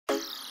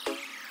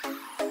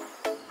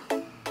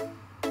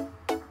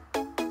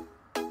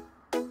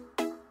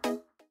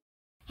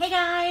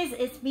guys,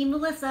 it's me,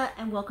 Melissa,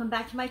 and welcome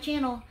back to my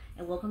channel,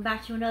 and welcome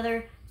back to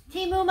another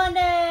Temu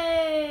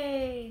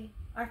Monday!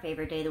 Our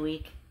favorite day of the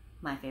week,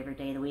 my favorite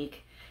day of the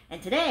week.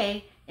 And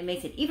today, it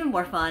makes it even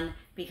more fun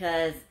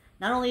because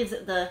not only is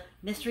it the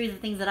mysteries of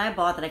things that I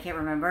bought that I can't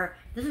remember,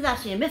 this is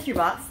actually a mystery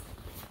box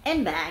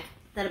and bag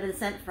that have been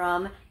sent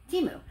from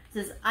Temu.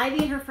 This is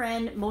Ivy and her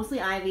friend,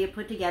 mostly Ivy, have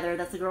put together.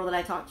 That's the girl that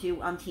I talked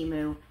to on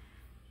Temu.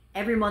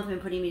 Every month have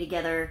been putting me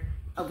together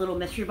a little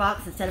mystery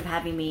box instead of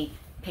having me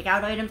pick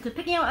out items, because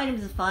picking out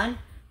items is fun,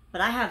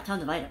 but I have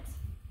tons of items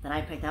that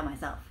I picked out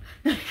myself.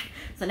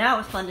 So now it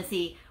was fun to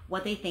see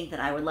what they think that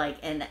I would like,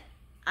 and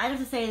I have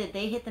to say that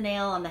they hit the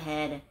nail on the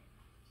head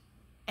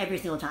every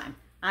single time.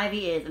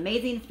 Ivy is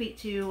amazing to speak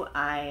to.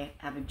 I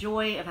have a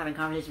joy of having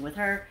conversation with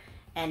her,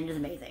 and it is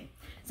amazing.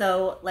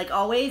 So, like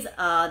always,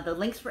 the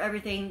links for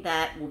everything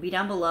that will be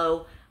down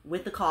below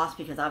with the cost,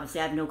 because obviously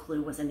I have no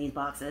clue what's in these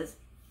boxes.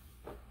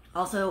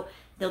 Also,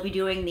 they'll be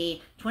doing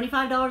the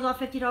 $25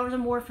 off $50 or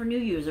more for new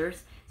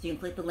users, so you can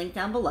click the link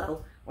down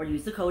below or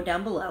use the code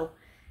down below.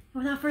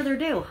 And without further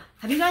ado,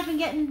 have you guys been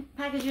getting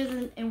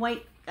packages in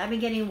white? I've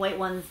been getting white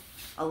ones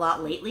a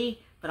lot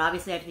lately, but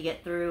obviously I have to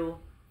get through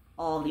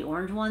all the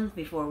orange ones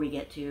before we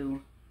get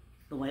to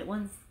the white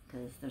ones,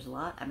 because there's a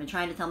lot. I've been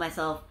trying to tell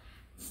myself,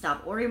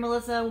 stop ordering,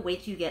 Melissa,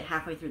 wait till you get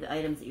halfway through the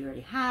items that you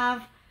already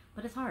have,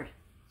 but it's hard,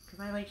 because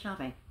I like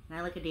shopping, and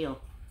I like a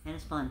deal, and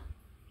it's fun,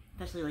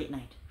 especially late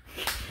night.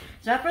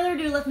 So without further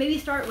ado, let's maybe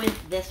start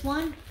with this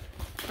one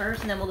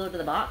first, and then we'll go to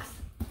the box.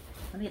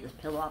 Let me get this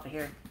pillow off of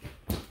here.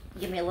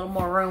 Give me a little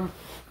more room.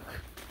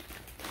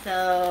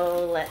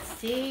 So let's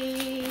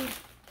see.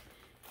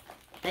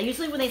 Now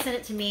usually when they send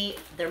it to me,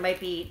 there might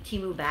be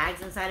Temu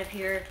bags inside of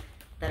here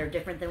that are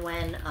different than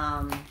when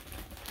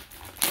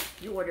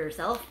you order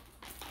yourself.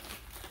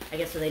 I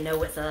guess so they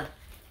know it's a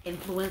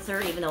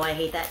influencer, even though I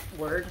hate that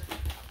word.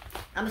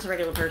 I'm just a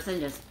regular person,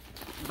 just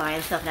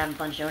buying stuff and having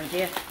fun showing it to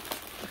you.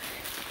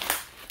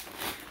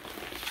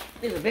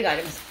 These are big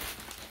items.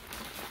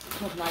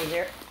 This will come out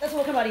easier. This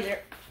will come out easier.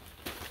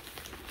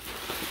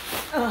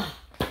 Ugh.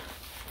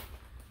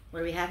 What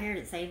do we have here?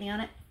 Does it say anything on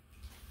it?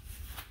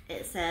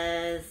 It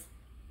says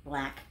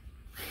black.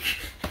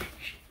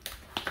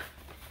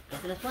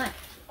 Guess it is black.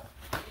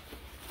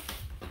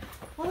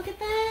 Oh, look at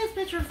this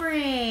picture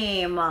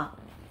frame.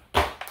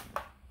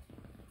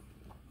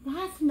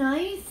 That's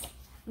nice.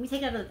 Let me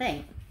take it out of the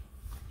thing.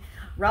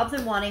 Rob's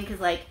been wanting, because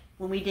like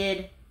when we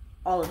did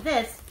all of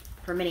this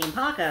for Minnie and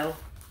Paco,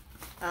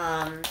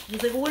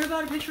 he's like, well, what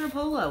about a picture of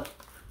Polo?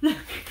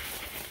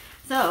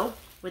 So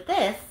with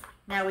this,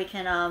 now we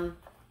can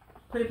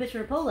put a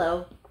picture of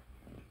Polo,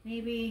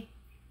 maybe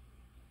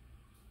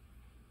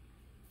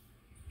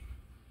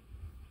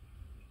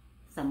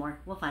somewhere.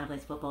 We'll find a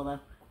place to put Polo.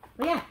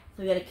 But yeah,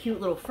 so we got a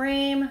cute little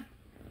frame.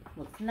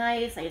 Looks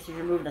nice. I guess you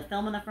remove the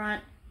film in the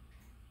front.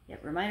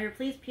 Yep, reminder,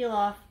 please peel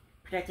off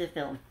protective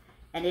film.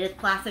 And it is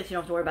plastic, so you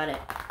don't have to worry about it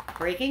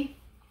breaking.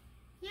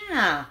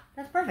 Yeah,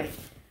 that's perfect.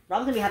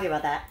 Rob's gonna be happy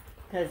about that,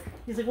 because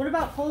he's like, what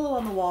about Polo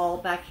on the wall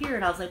back here?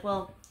 And I was like,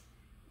 well,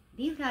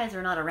 these guys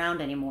are not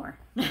around anymore.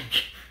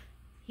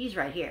 He's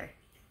right here.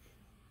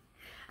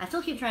 I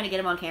still keep trying to get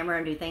him on camera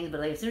and do things, but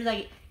like as soon as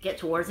I get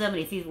towards him and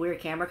he sees weird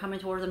camera coming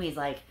towards him, he's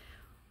like,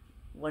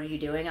 what are you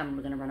doing?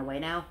 I'm gonna run away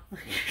now.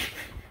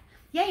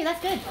 Yay,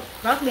 that's good.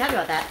 Rob's gonna be happy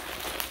about that.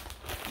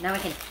 Now we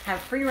can have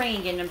free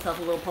reign getting himself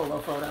a little Polo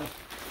photo.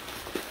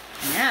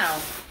 Now,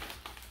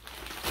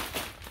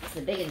 it's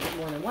a big one. Get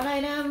more than one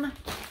item.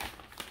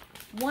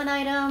 One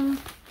item.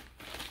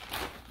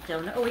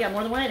 Don't know. Oh, we got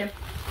more than one item.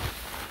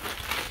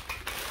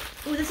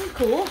 Ooh, this is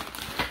cool.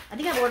 I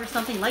think I've ordered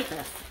something like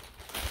this.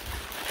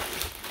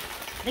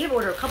 I think I've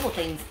ordered a couple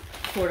things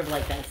sort of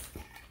like this.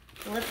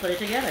 So let's put it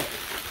together.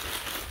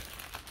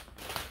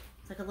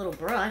 It's like a little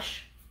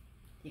brush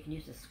you can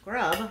use to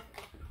scrub.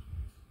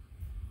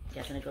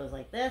 Guessing it goes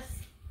like this.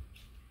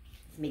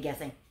 It's me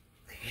guessing.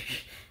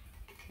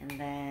 And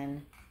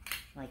then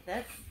like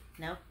this.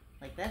 No,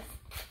 like this.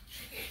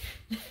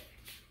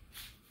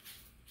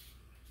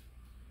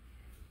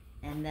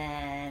 And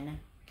then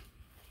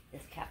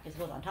this cap just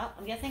goes on top,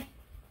 I'm guessing.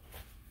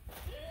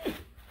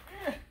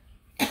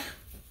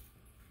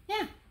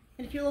 Yeah,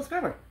 and a cute little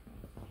scrubber.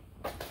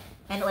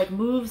 And it like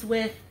moves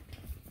with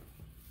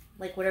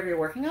like whatever you're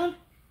working on.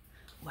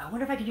 Well, I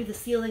wonder if I could do the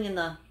ceiling in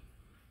the...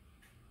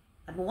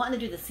 I've been wanting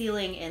to do the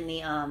ceiling in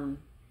the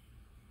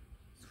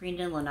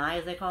screened-in lanai,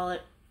 as they call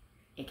it,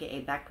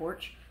 aka back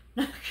porch.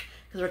 Because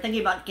we're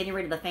thinking about getting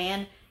rid of the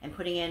fan and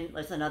putting in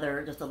just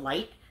a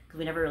light, because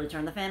we never really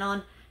turned the fan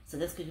on. So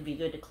this could be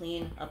good to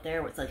clean up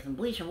there with like some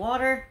bleach and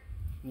water.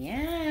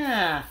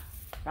 Yeah.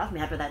 Rob's gonna be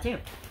happy with that too,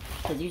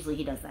 because usually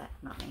he does that,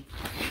 not me.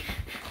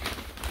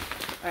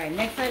 Alright,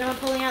 next item I'm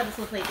pulling out. This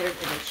looks like there's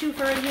a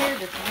choofer in here,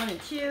 just 1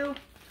 and 2.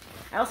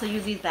 I also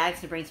use these bags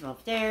to bring some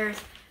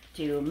upstairs,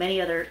 to many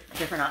other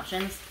different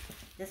options.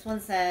 This one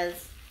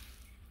says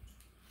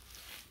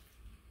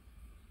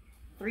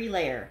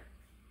 3-layer.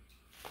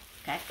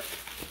 Okay.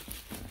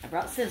 I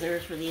brought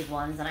scissors for these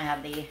ones, and I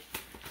have the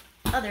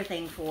other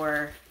thing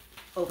for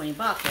opening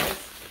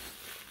boxes.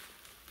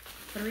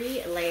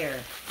 3-layer.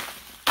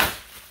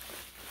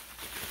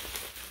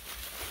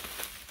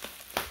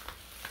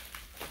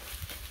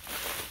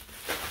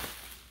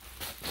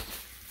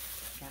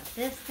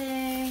 this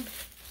thing.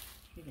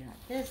 We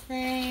got this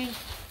thing.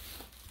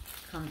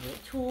 Comes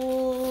with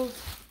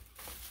tools.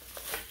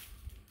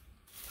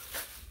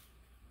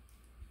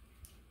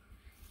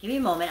 Give me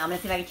a moment. I'm going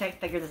to see if I can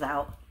figure this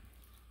out.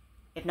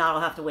 If not,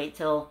 I'll have to wait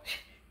till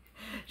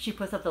she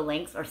puts up the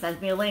links or sends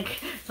me a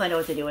link so I know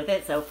what to do with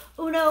it. So,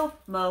 uno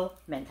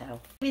momento.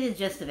 Give me the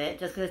gist of it,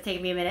 just because it's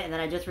taking me a minute, and then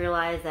I just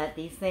realized that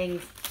these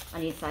things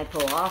on each side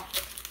pull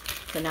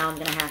off. So now I'm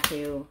going to have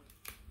to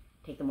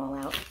take them all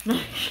out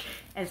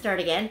and start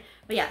again.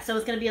 But yeah, so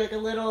it's going to be like a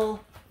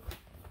little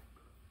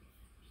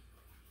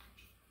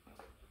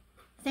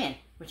stand,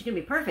 which is going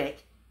to be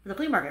perfect for the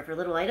flea market, for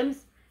little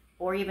items,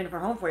 or even for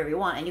home, for whatever you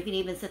want. And you can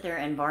even sit there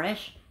and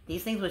varnish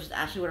these things, which is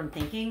actually what I'm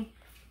thinking.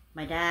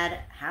 My dad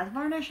has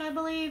varnish, I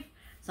believe,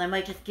 so I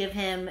might just give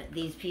him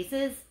these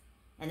pieces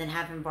and then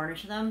have him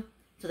varnish them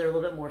so they're a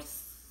little bit more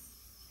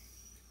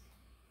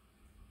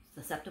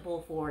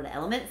susceptible for the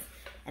elements,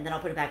 and then I'll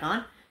put it back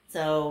on.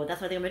 So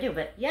that's what I think I'm going to do.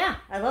 But yeah,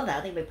 I love that.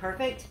 I think it'll be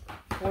perfect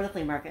for the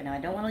flea market. Now I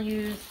don't want to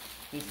use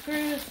these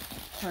screws,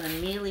 so I'm going to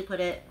immediately put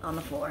it on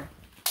the floor.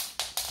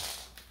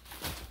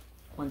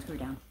 One screw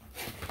down.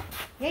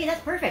 Yay,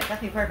 that's perfect.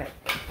 That's going to be perfect.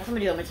 That's what I'm going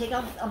to do. I'm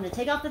going to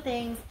take off the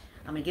things.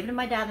 I'm going to give it to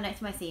my dad the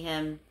next time I see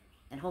him.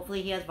 And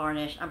hopefully he has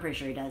varnish. I'm pretty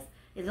sure he does.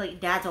 It's like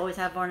dads always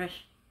have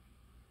varnish,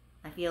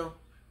 I feel.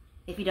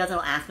 If he doesn't,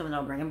 I'll ask him and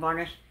I'll bring him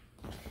varnish.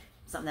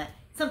 Something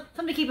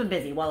to keep him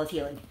busy while it's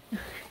healing.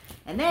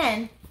 And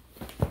then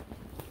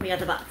we got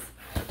the box.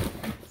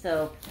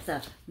 So it's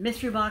a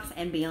mystery box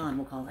and beyond,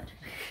 we'll call it.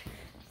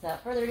 So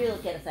without further ado,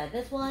 let's get inside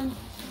this one.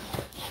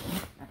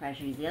 I probably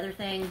should use the other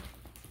thing.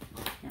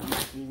 Now I'm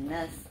just using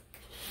this.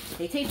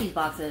 They tape these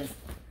boxes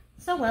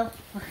so well.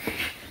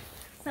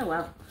 So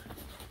well.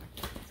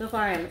 So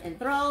far I'm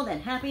enthralled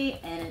and happy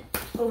and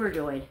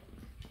overjoyed.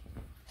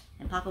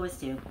 And Papa was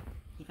too.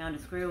 He found a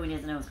screw and he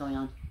doesn't know what's going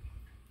on.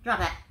 Drop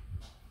that.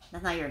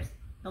 That's not yours.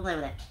 Don't play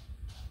with it.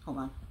 Hold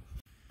on.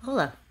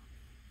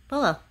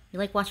 Polo, you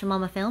like watching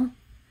Mama film?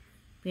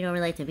 You don't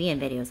really like to be in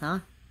videos, huh?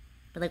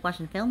 But like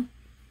watching film?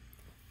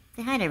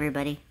 Say hi to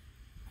everybody.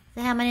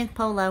 Say hi, my name's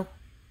Polo.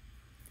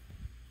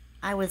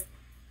 I was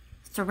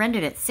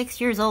surrendered at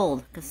 6 years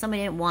old because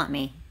somebody didn't want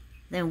me.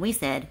 Then we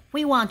said,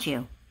 we want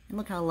you. And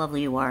look how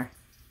lovely you are.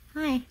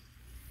 Hi.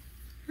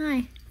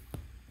 Hi.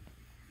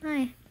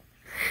 Hi.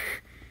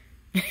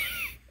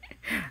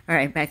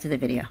 Alright, back to the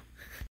video.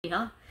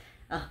 Huh?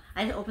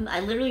 I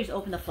literally just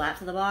opened the flaps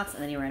of the box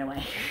and then he ran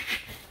away.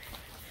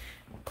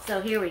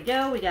 So here we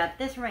go. We got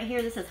this right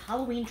here. This is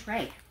Halloween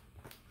tray.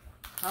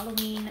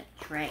 Halloween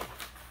tray.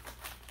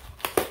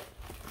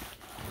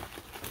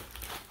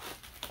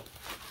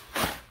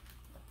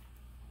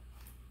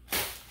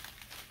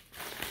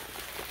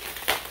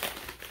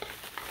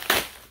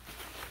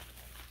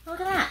 Look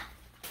at that.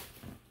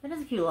 That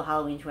is a cute little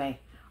Halloween tray.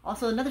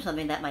 Also, another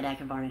something that my dad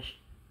can varnish.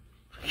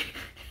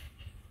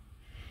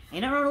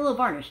 Ain't nothing wrong with a little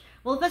varnish.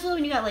 Well, especially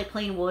when you got like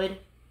plain wood.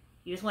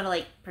 You just want to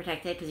like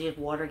protect it because if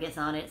water gets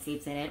on it,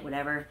 seeps in it,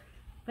 whatever.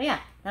 But yeah,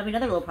 that'll be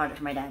another little project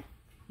for my dad.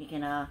 You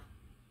can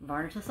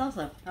varnish this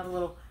also. Have a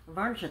little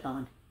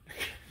varnish-a-thon.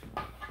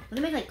 Does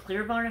it make like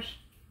clear varnish?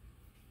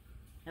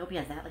 I hope he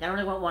has that. Like I don't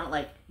really want it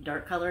like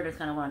dark colored. I just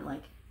kind of want it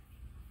like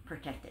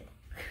protected.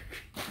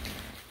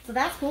 So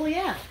that's cool,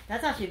 yeah.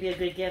 That's actually be a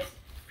good gift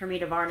for me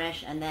to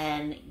varnish and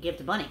then give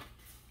to Bunny.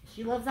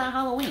 She loves that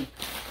Halloween.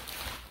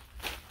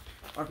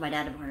 Or for my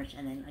dad to varnish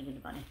and then I give to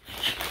Bunny.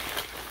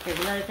 Here's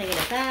another thing in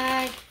a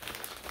bag.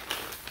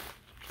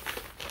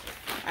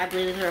 I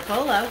believe these are a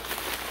Polo.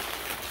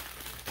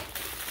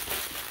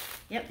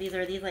 Yep, these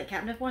are like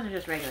catnip ones or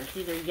just regular.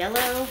 These are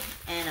yellow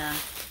and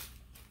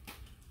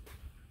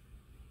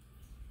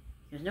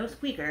there's no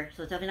squeaker,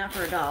 so it's definitely not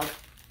for a dog.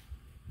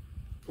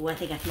 Ooh, I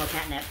think I smell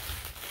catnip.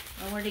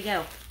 Oh, where'd he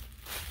go?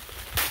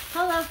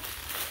 Polo.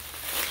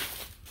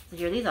 So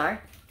here these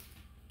are.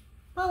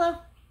 Polo.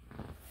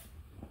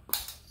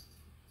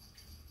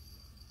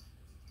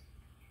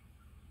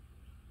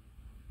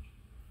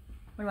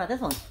 What about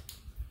this one?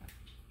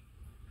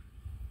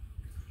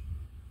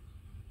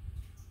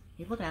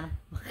 He's looking at him.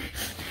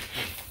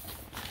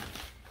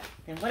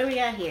 Then what do we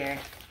got here?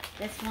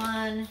 This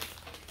one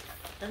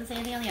doesn't say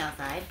anything on the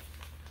outside.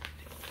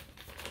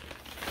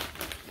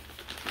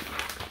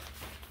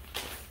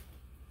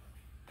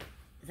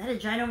 Is that a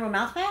Ginormo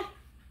mouse pad?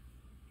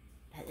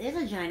 That is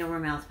a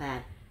Ginormo mouse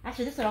pad.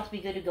 Actually, this would also be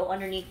good to go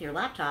underneath your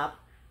laptop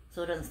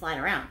so it doesn't slide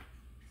around.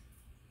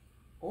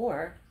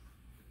 Or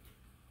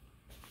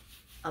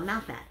a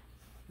mouse pad.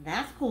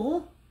 That's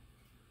cool.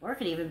 Or it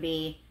could even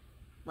be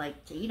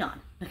like to eat on.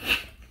 But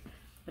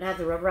it has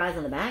the rubberized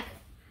on the back.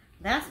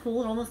 That's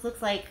cool. It almost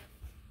looks like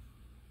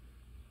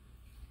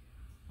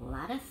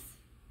lattice.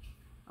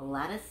 A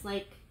lattice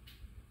like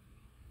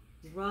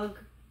rug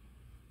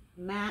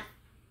mat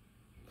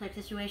type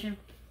situation.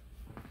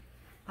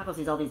 Papa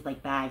sees all these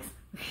like bags.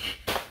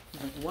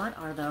 He's like, what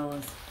are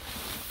those?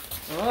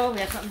 Oh, we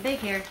have something big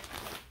here.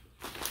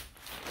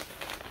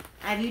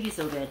 I viewed you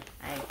so good.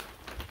 I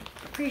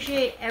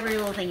appreciate every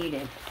little thing you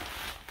did.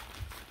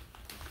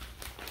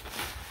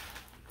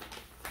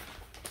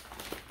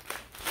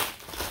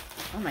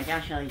 Oh my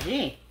gosh,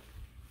 LG.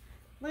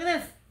 Look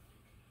at this.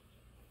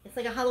 It's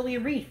like a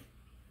Halloween wreath.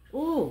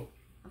 Ooh,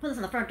 I'll put this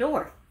on the front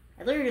door.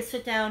 I literally just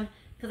sit down,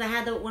 because I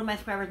had one of my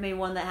subscribers made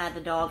one that had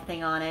the dog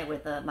thing on it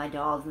with my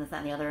dogs and this, that,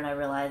 and the other, and I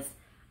realized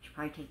I should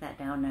probably take that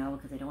down now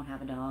because I don't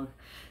have a dog.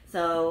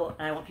 So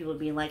I want people to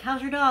be like,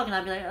 how's your dog? And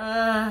I'd be like,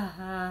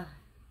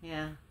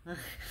 yeah.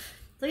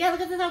 So yeah,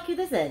 look at this, how cute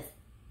this is.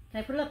 Can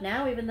I put it up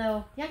now, even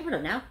though, yeah, I can put it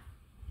up now.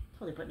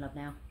 Totally putting it up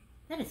now.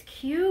 That is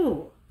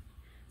cute.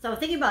 So I was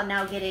thinking about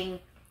now getting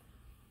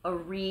a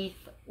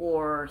wreath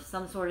or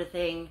some sort of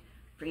thing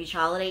for each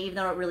holiday, even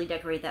though I don't really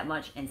decorate that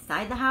much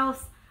inside the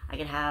house. I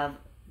could have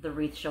the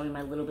wreath showing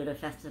my little bit of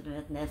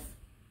festiveness,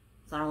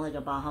 so I don't look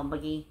like a bah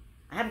humbuggy.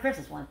 I have a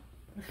Christmas one.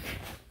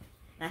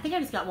 And I think I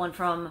just got one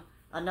from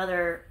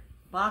another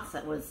box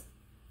that was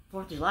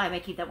 4th of July. I may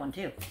keep that one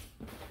too.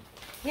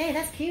 Yay,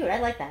 that's cute. I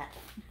like that.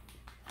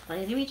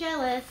 Bunny's gonna be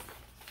jealous.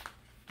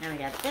 Now we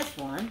got this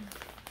one.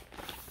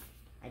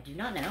 I do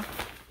not know.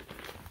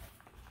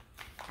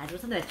 As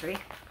was a mystery.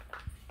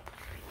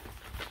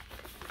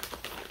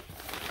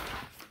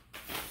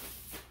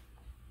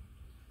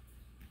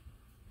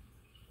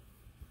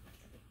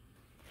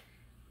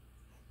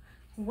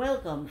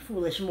 Welcome,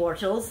 foolish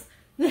mortals.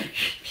 And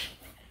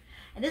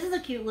this is a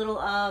cute little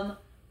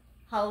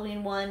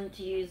Halloween one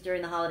to use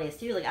during the holidays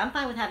too. Like, I'm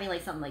fine with having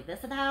like something like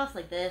this at the house,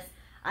 like this.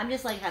 I'm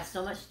just like have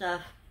so much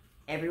stuff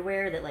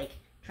everywhere that like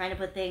trying to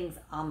put things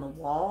on the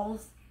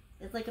walls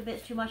is like a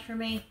bit too much for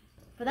me.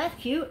 But that's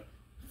cute.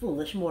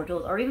 Foolish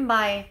mortals. Or even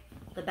by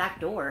the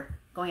back door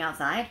going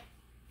outside.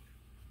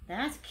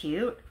 That's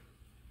cute.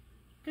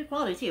 Good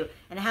quality too.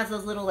 And it has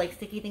those little like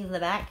sticky things in the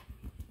back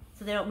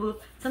so they don't move.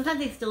 Sometimes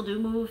they still do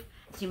move.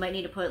 So you might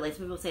need to put, like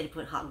some people say, to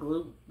put hot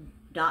glue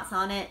dots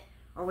on it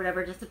or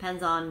whatever. It just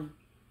depends on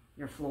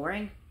your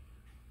flooring.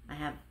 I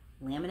have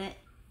laminate.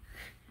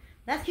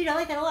 That's cute. I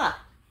like that a lot.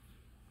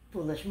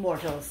 Foolish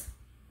mortals.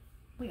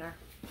 We are.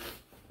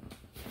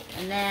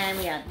 And then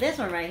we got this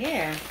one right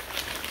here.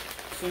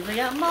 Seems we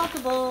got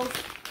multiples.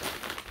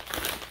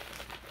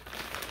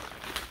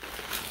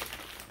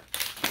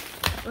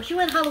 Well, she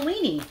went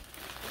Halloweeny.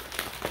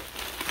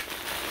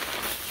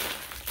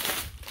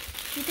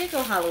 She did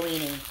go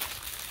Halloweeny.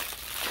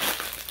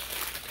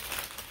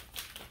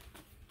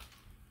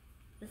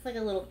 Just like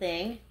a little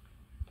thing.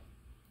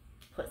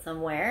 Put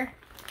somewhere.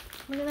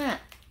 Look at that.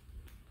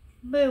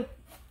 Boo.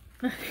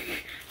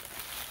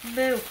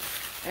 Boo.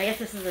 I guess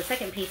this is the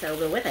second piece that will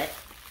go with it.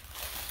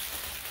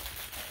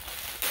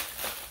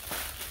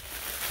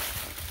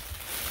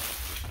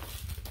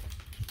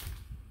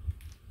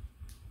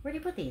 Where do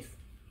you put these?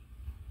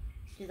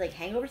 Do you like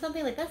hang over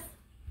something like this?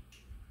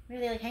 Where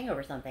do they like hang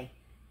over something?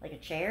 Like a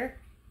chair?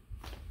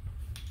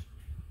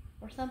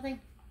 Or something?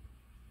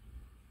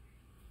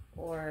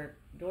 Or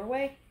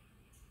doorway?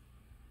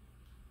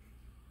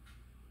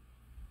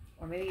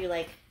 Or maybe you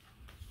like,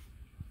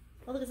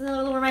 oh look, there's another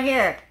little one right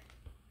here.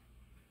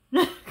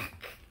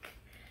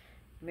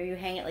 Maybe you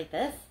hang it like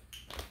this,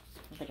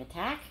 with like a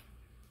tack.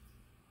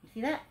 You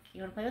see that?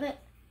 You want to play with it?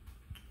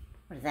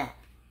 What is that?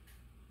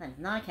 That is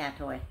not a cat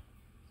toy.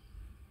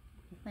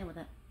 I'm playing with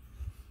it.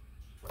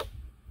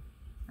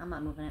 I'm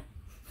not moving it.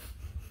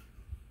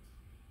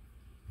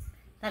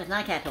 That is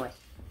not a cat toy.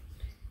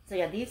 So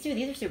yeah, these two,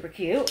 these are super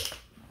cute.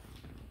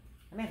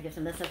 I may have to give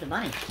some of this stuff to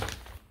Bunny.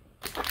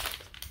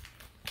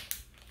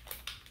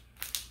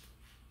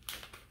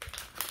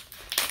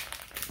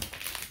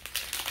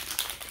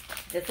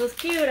 This was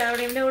cute. I don't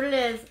even know what it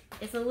is.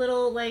 It's a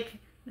little, like,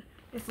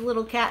 it's a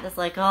little cat that's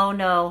like, oh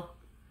no,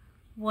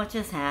 what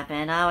just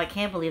happened? Oh, I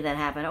can't believe that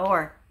happened.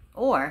 Or,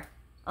 oh,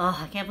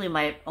 I can't believe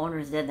my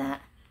owners did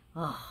that.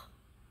 Oh,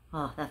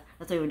 that's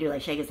what he would do,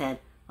 like shake his head.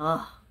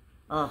 Oh.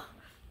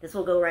 This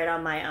will go right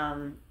on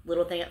my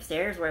little thing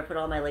upstairs where I put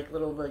all my like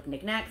little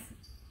knickknacks.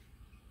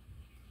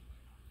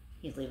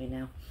 He's leaving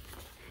now.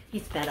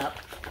 He's fed up.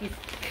 He's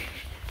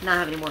not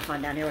having any more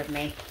fun down here with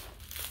me.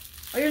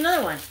 Oh, here's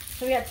another one.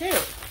 So we got two.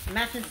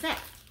 Matching set.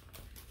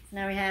 So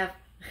now we have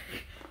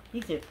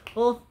these two.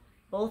 Both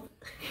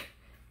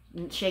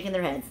shaking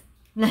their heads.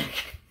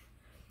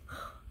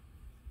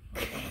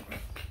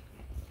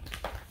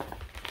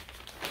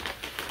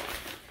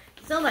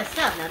 So much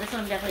stuff. Now this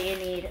one definitely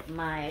gonna need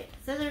my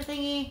scissor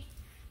thingy.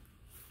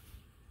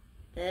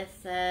 This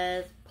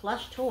says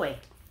plush toy.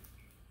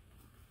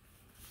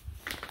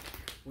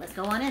 Let's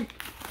go on in.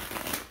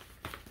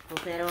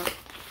 Hopefully I don't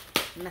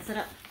mess it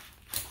up.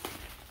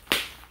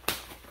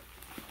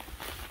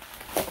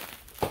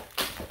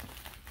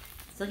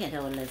 Still can't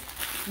tell what it is.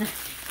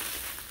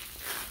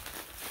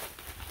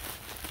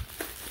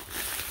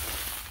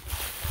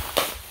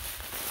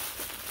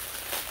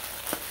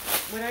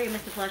 What are you,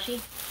 Mr. Plushie?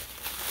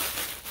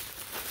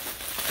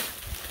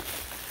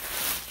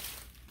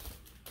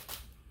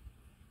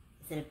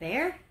 Is it a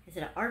bear? Is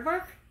it an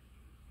aardvark?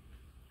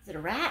 Is it a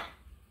rat?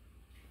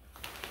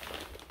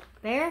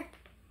 Bear?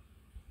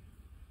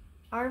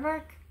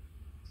 Aardvark?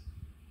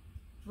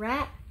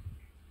 Rat?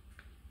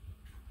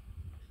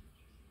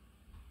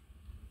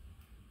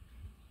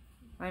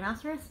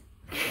 Rhinoceros?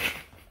 You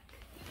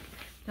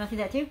want to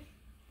see that too?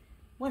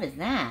 What is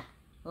that?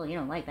 Oh, you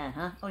don't like that,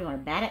 huh? Oh, you want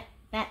to bat it?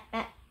 Bat.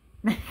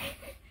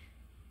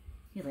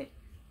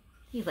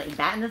 He's like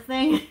batting this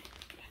thing.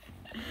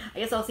 I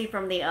guess I'll see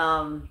from the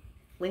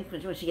link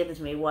when she gives it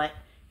to me what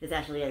this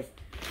actually is.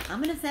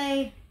 I'm gonna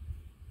say,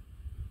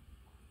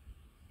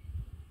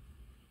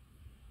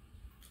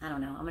 I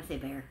don't know. I'm gonna say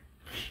bear.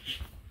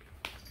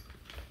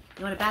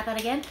 You want to bat that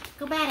again?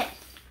 Go bat it.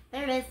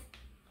 There it is.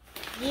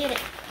 Get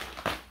it.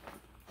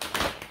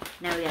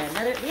 Now we got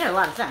another. We got a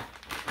lot of stuff.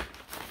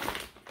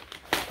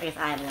 I guess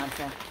I have a lot of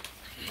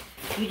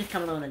stuff. You just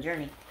come along the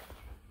journey.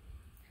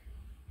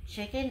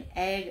 Chicken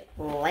egg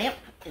lamp.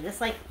 Is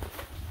this like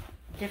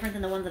different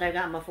than the ones that I've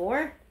gotten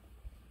before?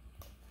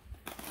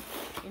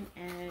 Chicken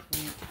egg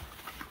lamp.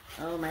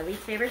 Oh, my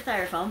least favorite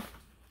styrofoam.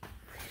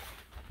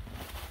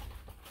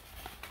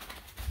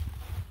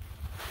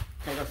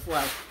 So I go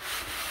slow.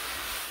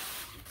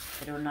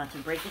 I don't know not to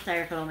break the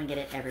styrofoam and get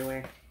it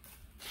everywhere.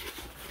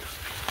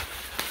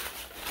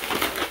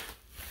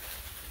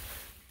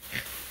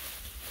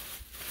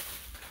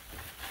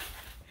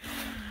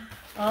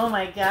 Oh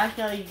my gosh,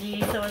 Golly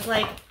Gee. So it's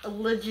like a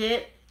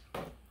legit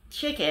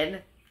chicken,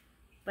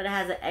 but it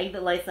has an egg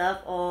that lights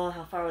up. Oh,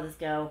 how far will this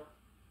go?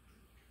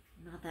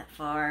 Not that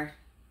far.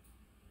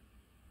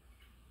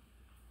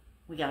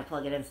 We gotta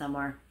plug it in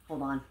somewhere.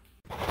 Hold on.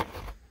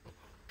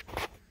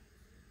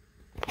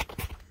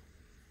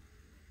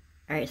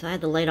 Alright, so I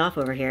had the light off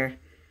over here.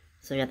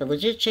 So we got the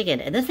legit chicken.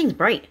 And this thing's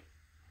bright.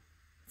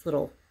 This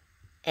little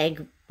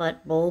egg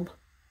butt bulb.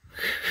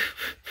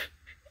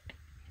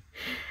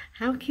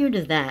 How cute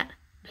is that?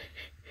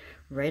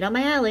 Right on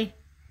my alley.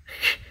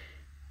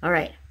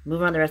 Alright,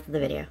 moving on the rest of the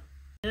video.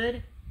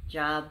 Good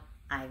job,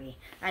 Ivy.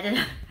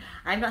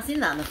 I've not seen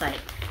that on the site.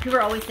 People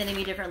are always sending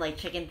me different like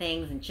chicken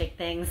things and chick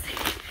things.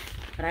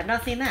 But I've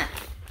not seen that.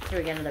 Here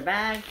we get another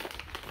bag.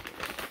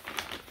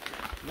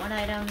 One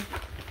item.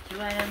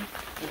 Two items.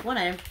 Like one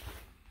item.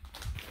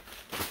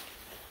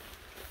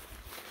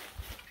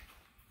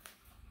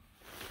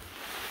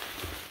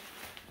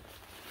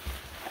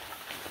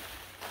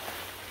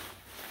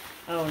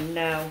 Oh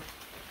no.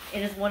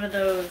 It is one of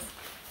those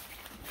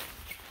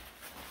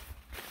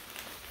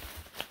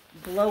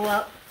blow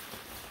up.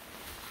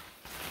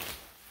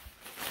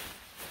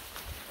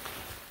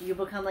 You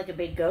become like a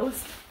big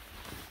ghost.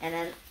 And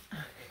then,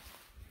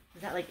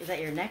 is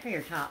that your neck or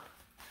your top?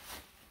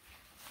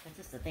 That's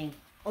just a thing.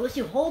 Unless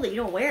you hold it, you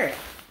don't wear it.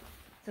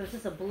 So it's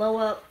just a blow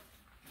up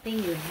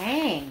thing you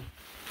hang.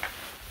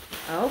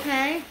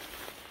 Okay. And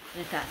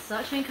it's got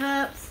suction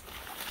cups.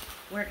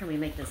 Where can we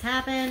make this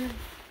happen?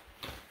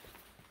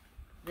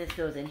 This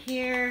goes in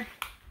here,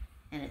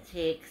 and it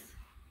takes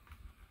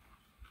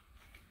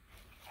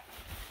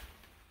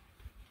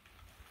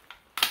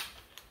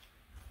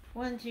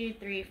one, two,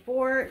 three,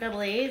 four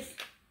double A's.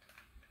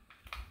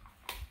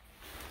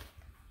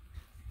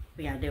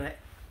 We gotta do it.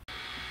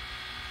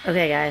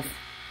 Okay, guys.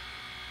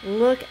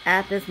 Look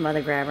at this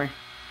mother grabber.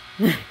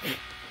 And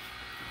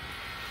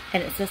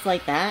it's just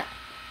like that.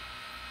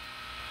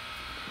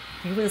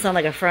 You can put this on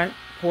like a front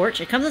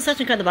porch. It comes with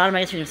suction cup at the bottom. I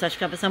guess you can suction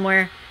cup it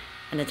somewhere.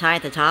 And the tie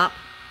at the top.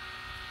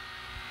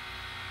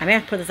 I may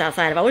have to put this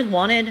outside. I've always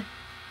wanted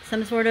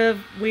some sort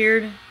of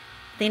weird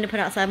thing to put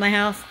outside my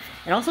house.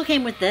 It also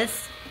came with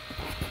this.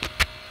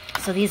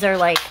 So these are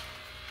like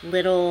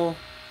little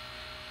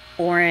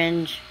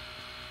orange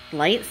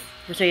lights,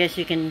 which I guess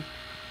you can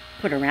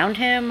put around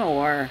him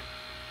or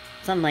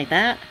something like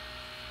that.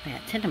 I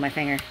got tint on my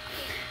finger.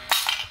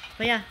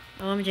 But yeah,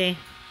 OMG.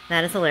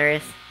 That is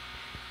hilarious.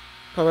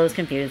 Polo's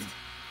confused.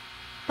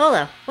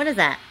 Polo, what is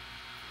that?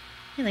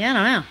 He's like, I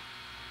don't know.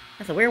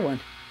 That's a weird one.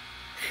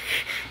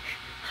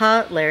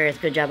 Hilarious.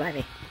 Good job,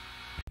 Ivy.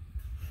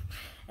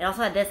 It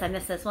also had this. I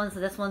missed this one. So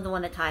this one's the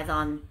one that ties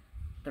on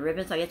the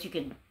ribbon. So I guess you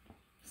could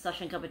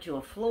suction cup it to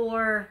a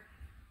floor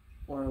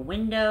or a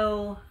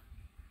window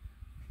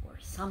or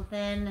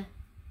something.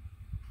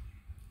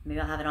 Maybe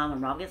I'll have it on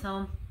when Rob gets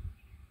home.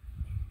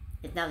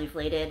 It's now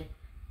deflated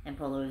and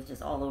Polo is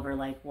just all over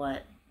like,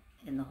 what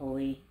in the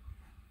holy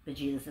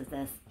bejesus is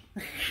this?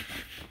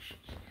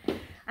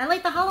 I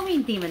like the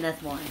Halloween theme in this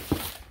one.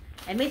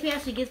 It makes me,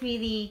 actually gives me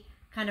the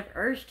kind of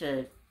urge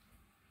to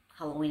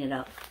Halloween it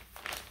up.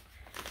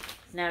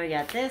 So now we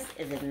got this.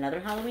 Is it another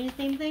Halloween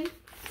theme thing?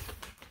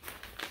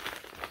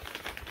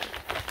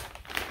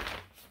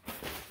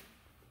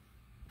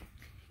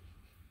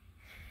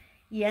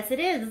 Yes, it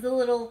is. It's a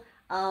little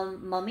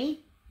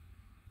mummy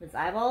with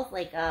eyeballs,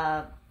 like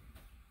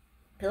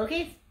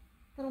pillowcase.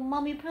 Little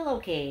mummy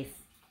pillowcase.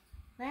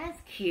 That's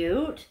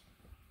cute.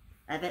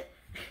 I bet.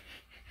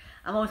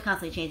 I'm always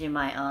constantly changing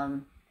my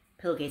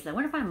pillowcase. I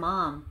wonder if my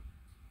mom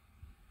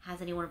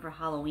has anyone for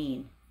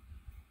Halloween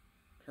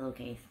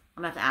pillowcase.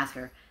 I'm gonna have to ask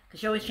her because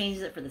she always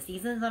changes it for the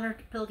seasons on her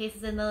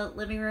pillowcases in the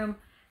living room.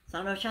 So I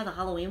don't know if she has a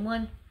Halloween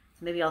one.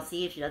 So maybe I'll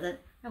see. If she doesn't,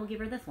 I will give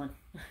her this one.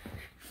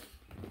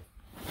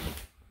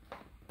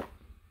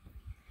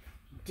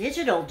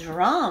 Digital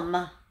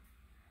drum.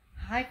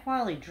 High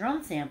quality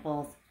drum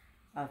samples.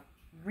 A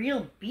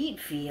real beat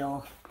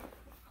feel.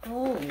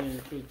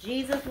 Holy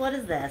bejesus, what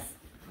is this?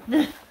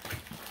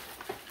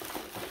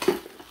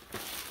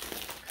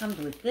 Comes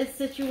with this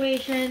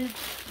situation.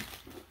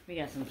 We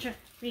got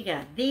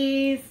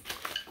these.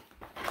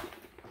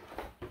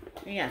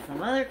 We got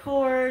some other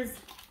cords.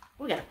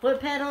 We got a foot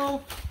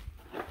pedal.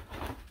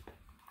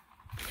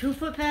 2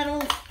 foot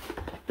pedals.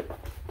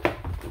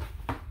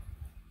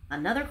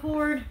 Another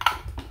cord.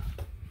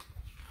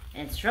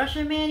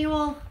 Instruction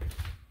manual,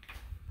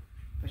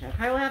 which I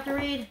probably will have to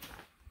read.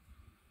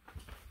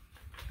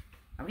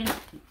 Are we gonna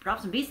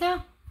drop some beats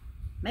now?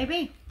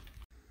 Maybe.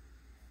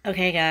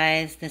 Okay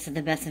guys, this is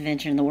the best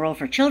invention in the world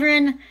for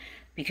children,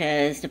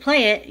 because to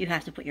play it, you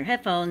have to put your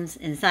headphones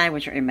inside,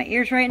 which are in my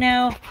ears right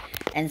now.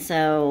 And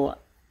so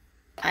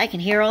I can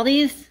hear all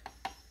these.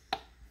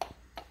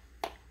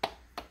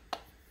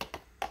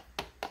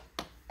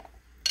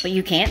 But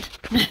you can't.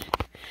 So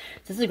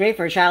this is great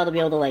for a child to be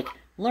able to like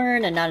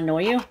learn and not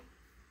annoy you.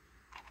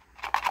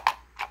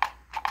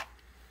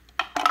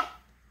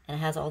 And it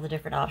has all the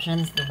different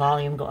options. The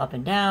volume go up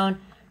and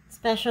down.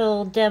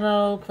 Special,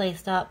 demo, play,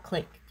 stop,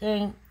 click,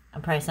 ding. I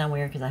probably sound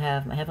weird because I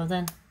have my headphones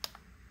in.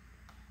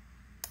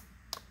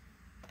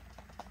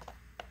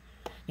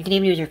 You can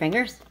even use your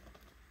fingers.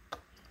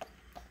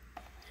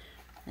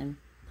 And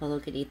Polo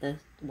could eat the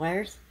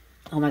wires.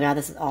 Oh my god,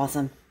 this is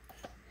awesome.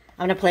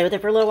 I'm going to play with it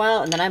for a little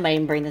while, and then I might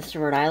even bring this to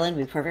Rhode Island.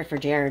 It'd be perfect for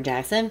JR and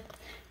Jackson.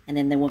 And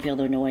then they won't be able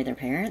to annoy their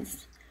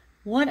parents.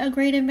 What a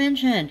great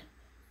invention.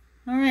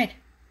 Alright.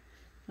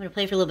 I'm going to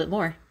play for a little bit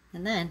more,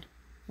 and then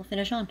we'll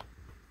finish on.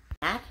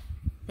 That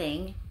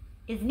thing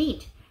is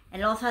neat.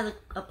 And it also has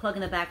a plug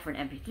in the back for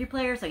an MP3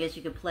 player, so I guess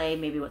you could play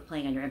maybe what's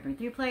playing on your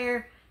MP3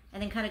 player,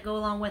 and then kind of go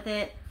along with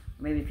it.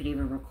 Or maybe you could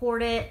even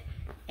record it.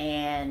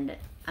 And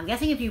I'm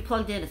guessing if you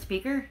plugged in a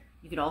speaker,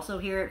 you could also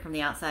hear it from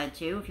the outside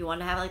too, if you wanted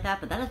to have it like that.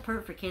 But that is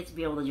perfect for kids to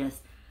be able to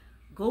just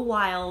go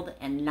wild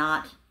and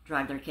not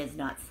drive their kids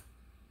nuts.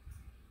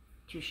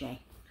 Touche.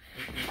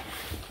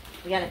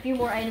 We got a few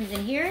more items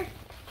in here.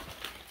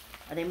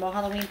 Are they more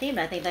Halloween themed?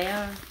 I think they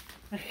are.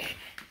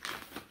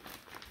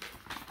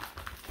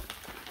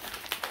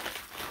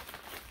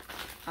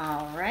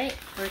 Alright,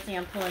 first thing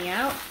I'm pulling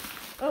out.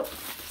 Oh,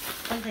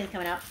 one thing's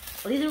coming out.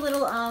 Well, these are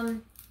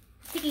little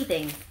sticky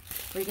things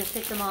where you can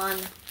stick them on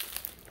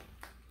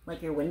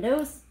like your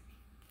windows.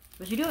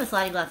 But you do have a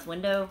sliding glass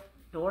window,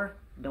 door,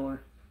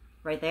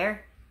 right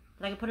there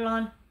that I can put it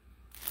on.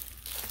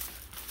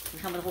 They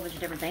come with a whole bunch of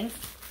different things.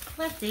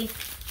 Let's see.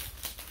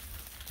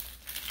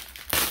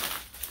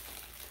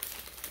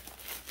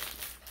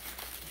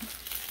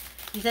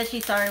 She said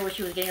she's sorry when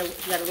she got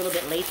a little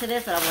bit late to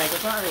this, and I was like,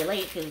 it's not really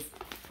late because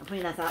I'm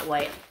putting this out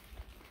like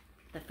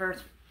the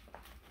first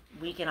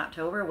week in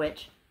October,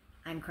 which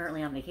I'm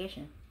currently on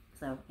vacation.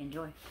 So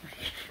enjoy.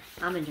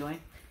 I'm enjoying.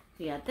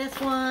 So you got this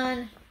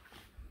one,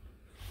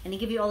 and they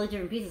give you all the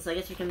different pieces. So I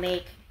guess you can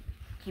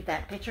keep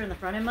that picture in the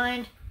front in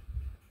mind.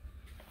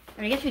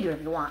 I mean, I guess you can do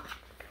whatever you want.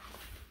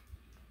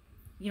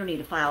 You don't need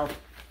to file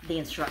the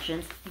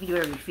instructions. You can do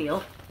whatever you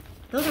feel.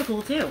 Those are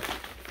cool too.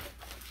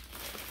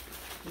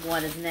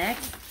 What is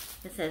next?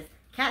 It says,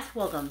 cats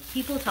welcome,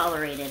 people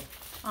tolerated.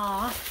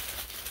 Aww.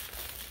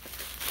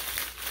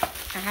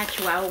 I had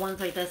Chihuahua ones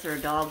like this, or a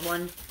dog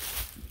one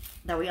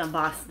that we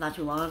unboxed not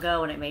too long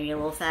ago, and it made me a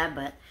little sad,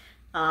 but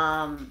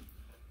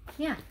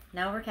yeah,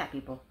 now we're cat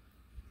people.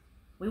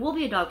 We will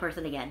be a dog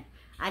person again.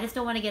 I just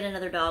don't want to get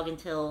another dog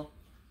until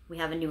we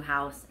have a new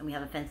house and we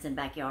have a fenced-in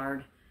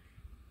backyard.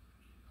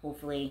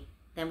 Hopefully.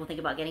 Then we'll think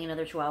about getting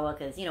another Chihuahua,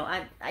 because, you know,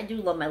 I do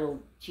love my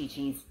little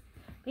Chi-Chis.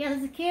 But yeah,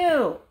 this is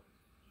cute.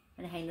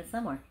 I'm going to hang this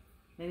somewhere.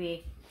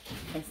 Maybe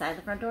inside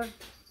the front door.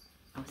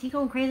 Oh, is he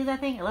going crazy with that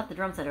thing? I left the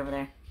drum set over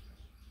there.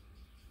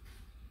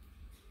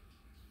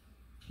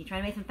 You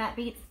trying to make some fat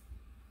beats?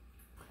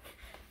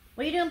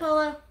 What are you doing,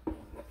 Polo?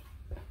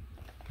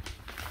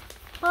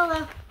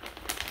 Polo.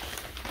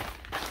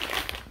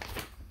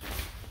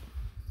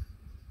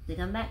 Is he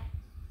coming back?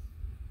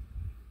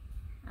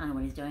 I don't know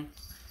what he's doing.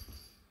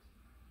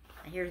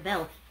 I hear the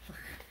bell.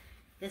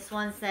 This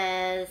one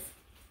says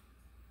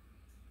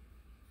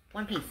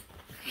One Piece.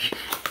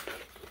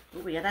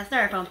 Ooh, we got that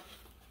styrofoam.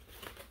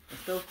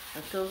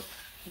 Let's go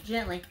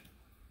gently.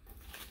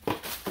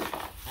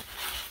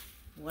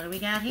 What do we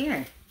got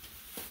here?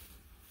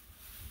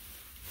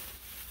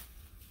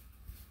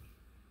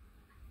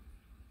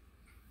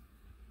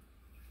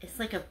 It's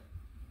like a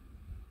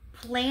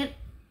plant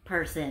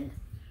person,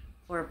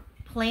 or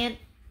plant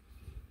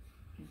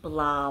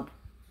blob,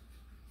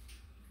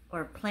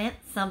 or plant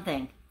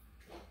something.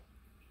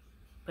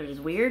 But it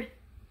is weird,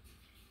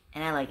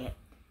 and I like it.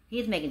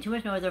 He's making too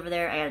much noise over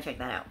there. I gotta check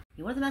that out.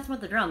 He wasn't messing with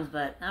the drums,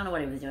 but I don't know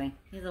what he was doing.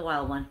 He's a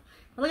wild one.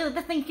 But look at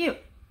this thing's cute.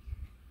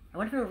 I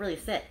wonder if it will really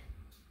sit.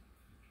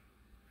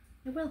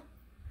 It will.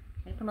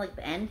 I can put him like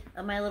the end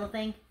of my little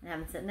thing and have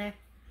him sitting there.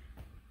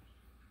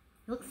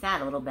 He looks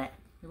sad a little bit.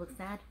 He looks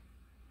sad.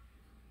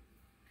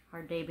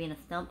 Hard day being a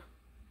stump.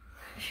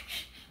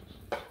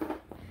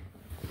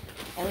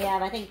 And we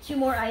have, I think, 2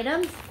 more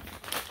items.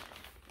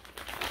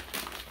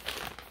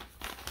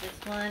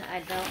 This one,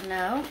 I don't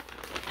know.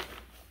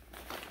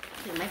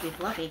 It might be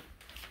fluffy.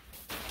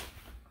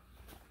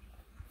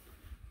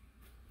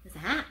 It's a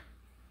hat.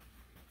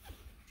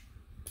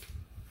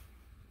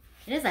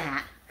 It is a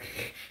hat.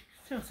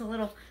 So it's a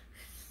little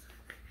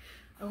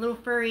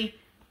furry.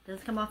 Does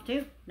this come off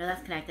too? No,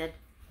 that's connected.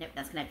 Yep,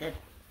 that's connected.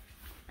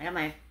 I got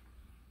my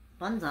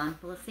buns on,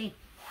 but let's see.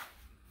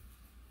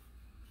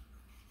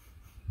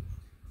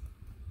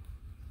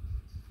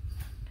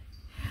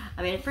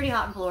 I mean, it's pretty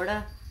hot in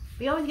Florida.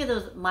 We always get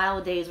those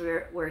mild days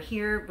where we're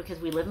here because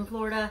we live in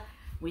Florida.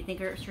 We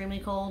think are extremely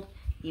cold,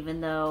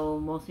 even though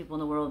most people in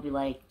the world would be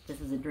like,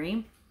 this is a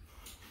dream.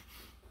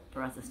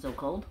 For us, it's still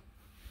cold.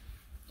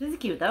 This is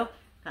cute though.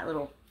 Got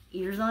little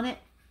ears on it.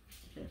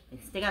 They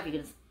stick up. You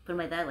can just put them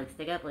like that, like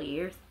stick up like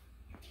ears.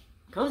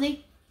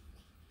 Cozy.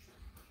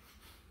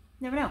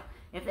 Never know.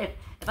 If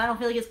I don't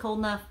feel like it's cold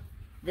enough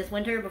this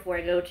winter before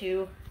I go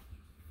to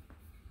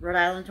Rhode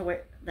Island to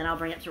wear, then I'll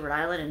bring it to Rhode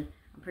Island, and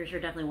I'm pretty sure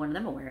definitely one of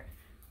them will wear it.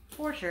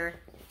 For sure.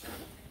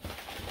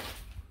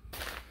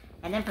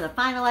 And then for the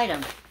final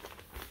item.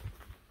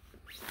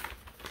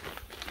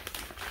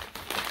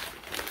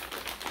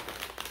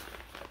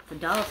 It's a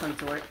doll of some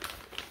sort.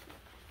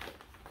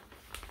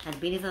 Has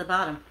beanies at the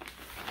bottom.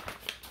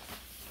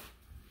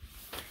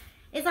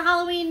 It's a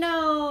Halloween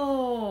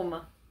gnome!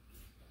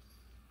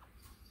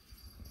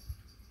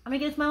 I'm gonna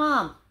give it to my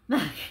mom.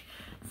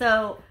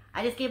 So,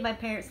 I just gave my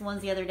parents the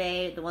ones the other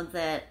day, the ones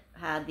that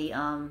had the,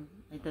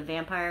 like the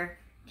vampire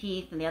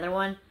teeth and the other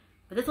one.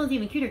 But this one's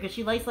even cuter because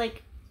she likes,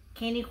 like,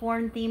 candy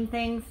corn themed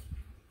things.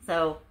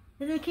 So,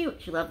 this is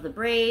cute. She loves the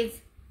braids.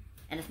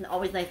 And it's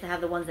always nice to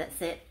have the ones that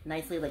sit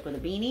nicely, like with a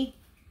beanie.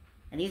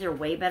 And these are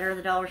way better than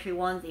the Dollar Tree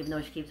ones, even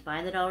though she keeps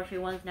buying the Dollar Tree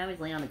ones. Now he's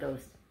laying on a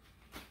ghost.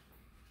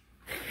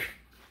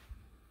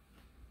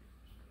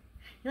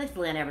 He likes to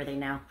lay on everything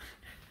now.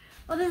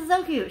 Oh, this is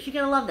so cute. She's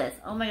gonna love this.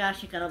 Oh my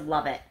gosh, she's gonna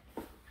love it.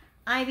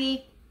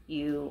 Ivy,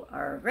 you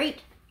are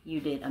great.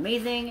 You did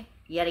amazing.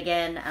 Yet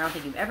again, I don't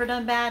think you've ever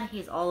done bad.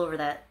 He's all over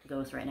that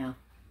ghost right now.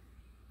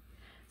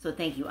 So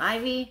thank you,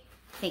 Ivy.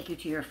 Thank you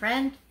to your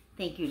friend.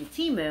 Thank you to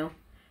Temu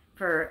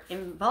for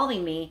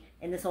involving me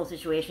in this whole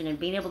situation and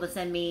being able to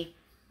send me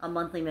a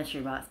monthly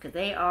mystery box, because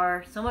they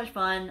are so much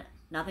fun.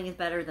 Nothing is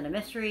better than a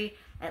mystery,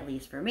 at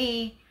least for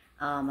me.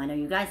 I know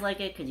you guys like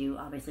it because you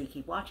obviously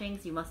keep watching,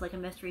 so you must like a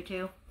mystery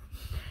too.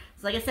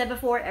 So like I said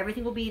before,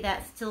 everything will be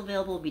that's still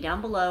available will be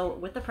down below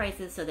with the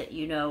prices so that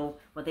you know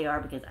what they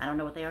are, because I don't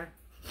know what they are.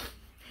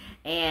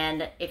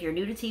 And if you're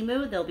new to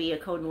Temu, there'll be a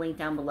code and link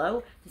down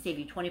below to save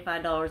you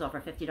 $25 off or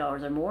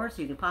 $50 or more,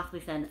 so you can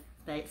possibly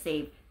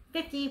save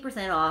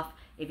 50% off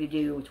if you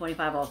do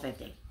 25 off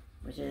 50,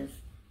 which is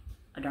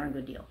a darn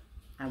good deal.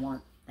 I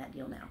want that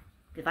deal now.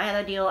 If I had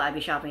that deal, I'd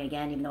be shopping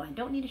again, even though I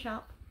don't need to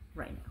shop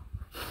right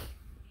now.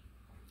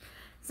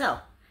 So,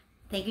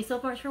 thank you so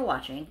much for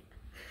watching.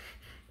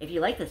 If you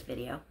like this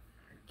video,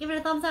 give it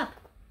a thumbs up.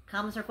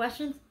 Comments or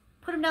questions,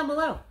 put them down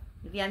below.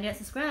 If you haven't yet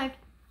subscribed,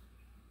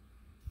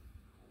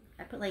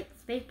 I put like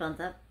space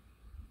buns up.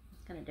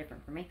 It's kind of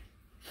different for me.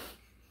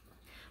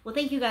 Well,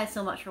 thank you guys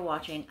so much for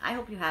watching. I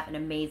hope you have an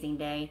amazing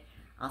day.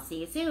 I'll see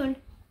you soon.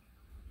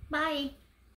 Bye.